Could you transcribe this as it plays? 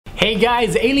Hey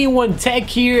guys, Alien1Tech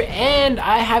here, and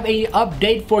I have an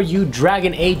update for you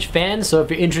Dragon Age fans. So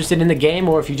if you're interested in the game,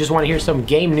 or if you just want to hear some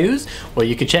game news, well,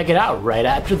 you can check it out right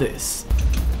after this.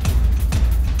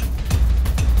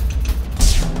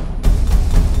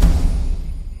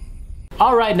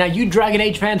 Alright, now you Dragon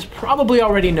Age fans probably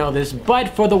already know this, but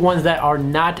for the ones that are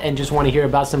not and just want to hear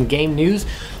about some game news,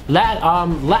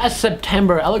 last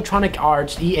September, Electronic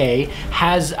Arts, EA,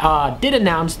 did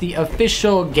announce the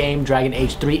official game Dragon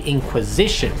Age 3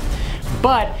 Inquisition,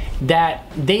 but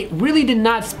that they really did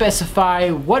not specify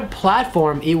what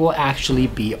platform it will actually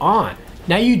be on.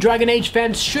 Now you Dragon Age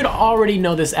fans should already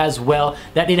know this as well,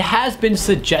 that it has been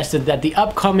suggested that the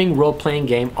upcoming role-playing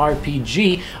game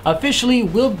RPG officially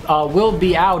will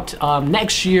be out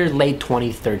next year, late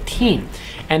 2013,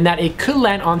 and that it could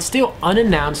land on still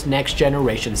unannounced next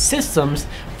generation systems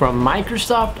from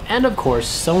Microsoft and of course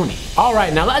Sony.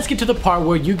 Alright, now let's get to the part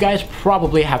where you guys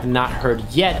probably have not heard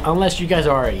yet, unless you guys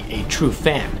are a true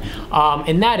fan.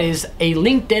 And that is a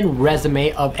LinkedIn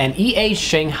resume of an EA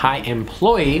Shanghai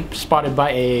employee spotted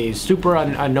by a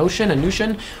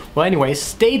Anushan, well anyway,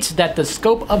 states that the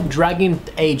scope of Dragon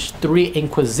Age 3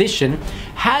 Inquisition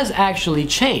has actually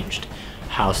changed.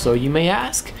 How so, you may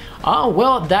ask?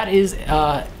 Well, that is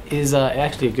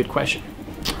actually a good question.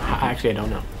 Actually, I don't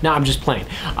know. No, I'm just playing.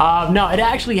 No, it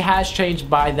actually has changed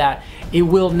by that it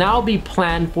will now be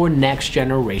planned for next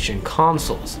generation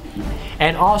consoles.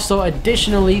 And also,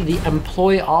 additionally, the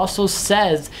employee also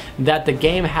says that the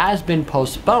game has been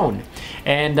postponed.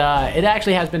 And it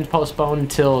actually has been postponed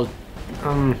until,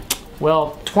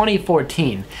 well,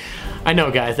 2014. I know,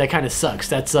 guys, that kind of sucks.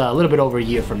 That's a little bit over a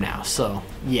year from now, so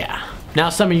yeah. Now,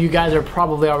 some of you guys are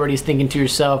probably already thinking to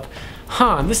yourself,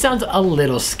 this sounds a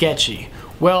little sketchy.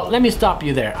 Well, let me stop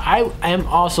you there. I am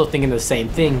also thinking the same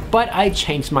thing, but I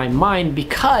changed my mind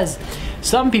because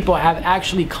some people have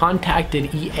actually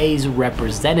contacted EA's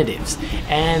representatives,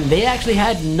 and they actually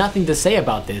had nothing to say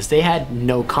about this. They had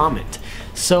no comment.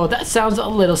 So that sounds a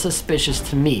little suspicious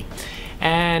to me.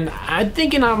 And I'm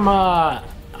thinking I'm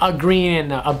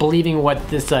agreeing and believing what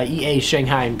this EA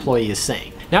Shanghai employee is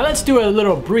saying. Now let's do a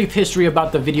little brief history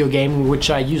about the video game, which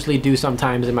I usually do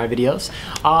sometimes in my videos.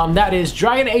 That is,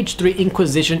 Dragon Age 3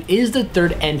 Inquisition is the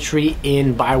third entry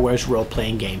in BioWare's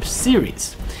role-playing game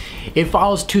series. It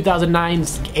follows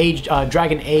 2009's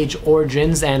Dragon Age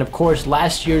Origins and of course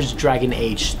last year's Dragon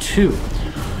Age 2.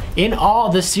 In all,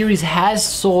 the series has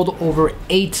sold over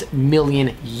 8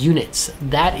 million units.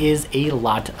 That is a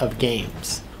lot of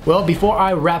games. Well, before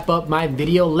I wrap up my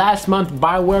video, last month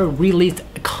BioWare released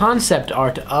concept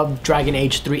art of Dragon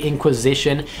Age 3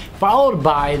 Inquisition, followed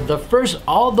by the first,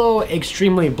 although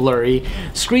extremely blurry,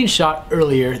 screenshot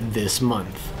earlier this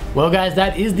month. Well guys,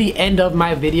 that is the end of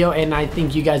my video, and I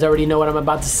think you guys already know what I'm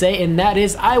about to say, and that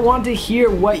is I want to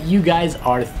hear what you guys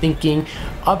are thinking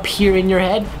up here in your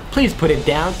head. Please put it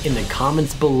down in the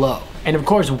comments below. And of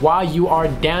course, while you are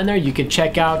down there, you can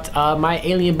check out my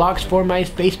Alienbox for my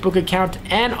Facebook account,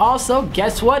 and also,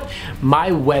 guess what? My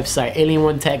website,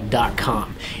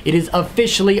 Alienbox.com. It is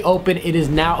officially open. It is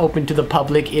now open to the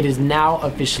public. It is now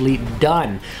officially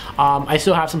done. I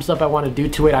still have some stuff I want to do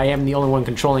to it. I am the only one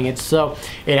controlling it, so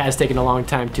it has taken a long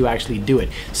time to actually do it.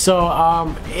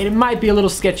 So it might be a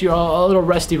little sketchy or a little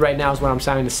rusty right now is what I'm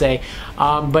trying to say.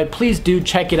 But please do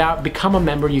check it out. Become a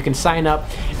member. You can sign up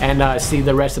and see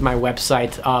the rest of my website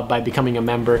by becoming a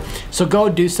member. So go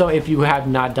do so if you have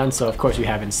not done so. Of course you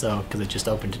haven't, so because it just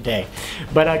opened today.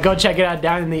 But go check it out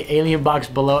down in the alien box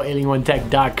below,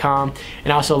 Alien1Tech.com,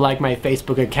 and also like my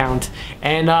Facebook account.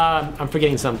 And I'm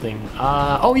forgetting something.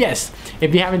 Oh yes,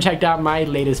 if you haven't checked out my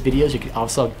latest videos, you can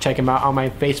also check them out on my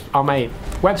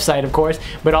website, of course,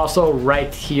 but also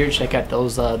right here. Check out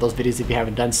those videos if you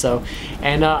haven't done so.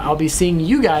 And I'll be seeing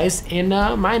you guys in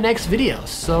my next video.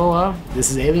 So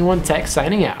this is Alien1Tech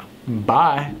signing out.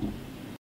 Bye.